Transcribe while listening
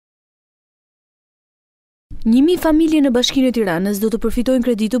1.000 familje në Bashkinë e Tiranës do të përfitojnë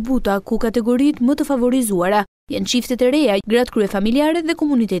kreditë buta, ku kategoritë më të favorizuara janë çiftet e reja, gratë kryefamiljare dhe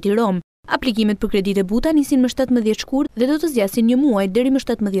komuniteti rom. Aplikimet për kreditë buta nisin më 17 shkurt dhe do të zgjasin një muaj deri më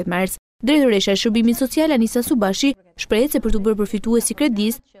 17 mars. Drejtoresha e Shërbimit Social Anisa Subashi shprehet se për të bërë përfituesi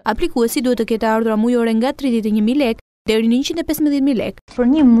kredis, aplikuesi duhet të ketë ardhura mujore nga 31.000 lekë deri në 115.000 lekë. Për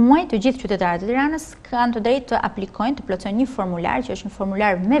një muaj të gjithë qytetarët e Tiranës kanë të drejtë të aplikojnë, të plotësojnë një formular që është një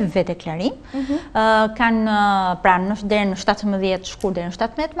formular me veteklarim. Kanë pra deri në 17 shkurt deri në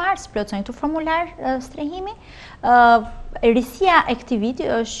 17 mars plotësojnë këtë formular strehimi. Risia e këtij viti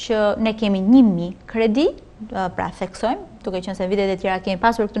është që ne kemi 1.000 kredi, pra theksojmë, duke qenë se vitet e tjera kemi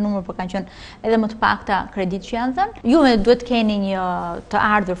pasur këtë numër, por kanë qenë edhe më të pakta kreditë që janë dhënë. Juve duhet keni një të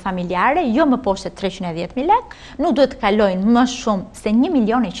ardhur familjare, jo më poshtë 310.000 lekë, nuk duhet të kalojnë më shumë se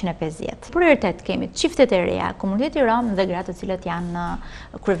 1.150.000. Prioritet kemi çiftet e reja, komuniteti rom dhe gratë të cilët janë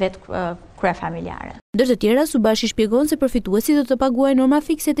kryefamiljare. Ndër të tjera, Subashi shpjegon se përfituesit do të paguajnë norma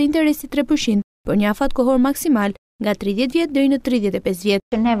fikse të interesit 3% për një afat kohor maksimal nga 30 vjet deri në 35 vjet.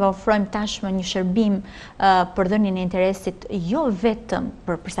 Neve ofrojmë tashmë një shërbim për dhënien e interesit jo vetëm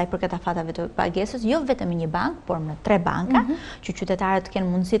për sa i përket afatave të pagesës, jo vetëm në një bank, por në 3 banka, që qytetarët kenë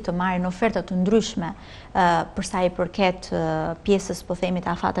mundësi të marrin oferta të ndryshme për sa i përket pjesës, po themi,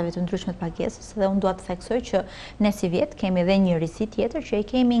 të afatave të ndryshme të pagesës, dhe unë dua të theksoj që ne si vjet kemi edhe një risi tjetër që i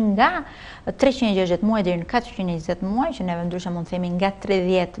kemi nga 360 muaj deri në 420 muaj, që neve ndryshe mund të themi nga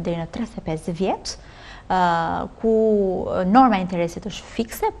 30 deri në 35 vjet. Ku norma e interesit është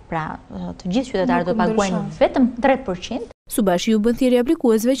fikse, pra të gjithë qytetarët do paguajnë vetëm 3%. Subashi u bën thirrje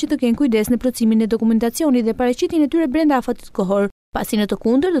aplikuesve që të kenë kujdes në plotësimin e dokumentacionit dhe paraqitjen e tyre brenda afatit kohor, pasi në të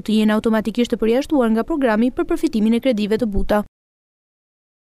kundërt do të jenë automatikisht të përjashtuar nga programi për përfitimin e kredive të buta.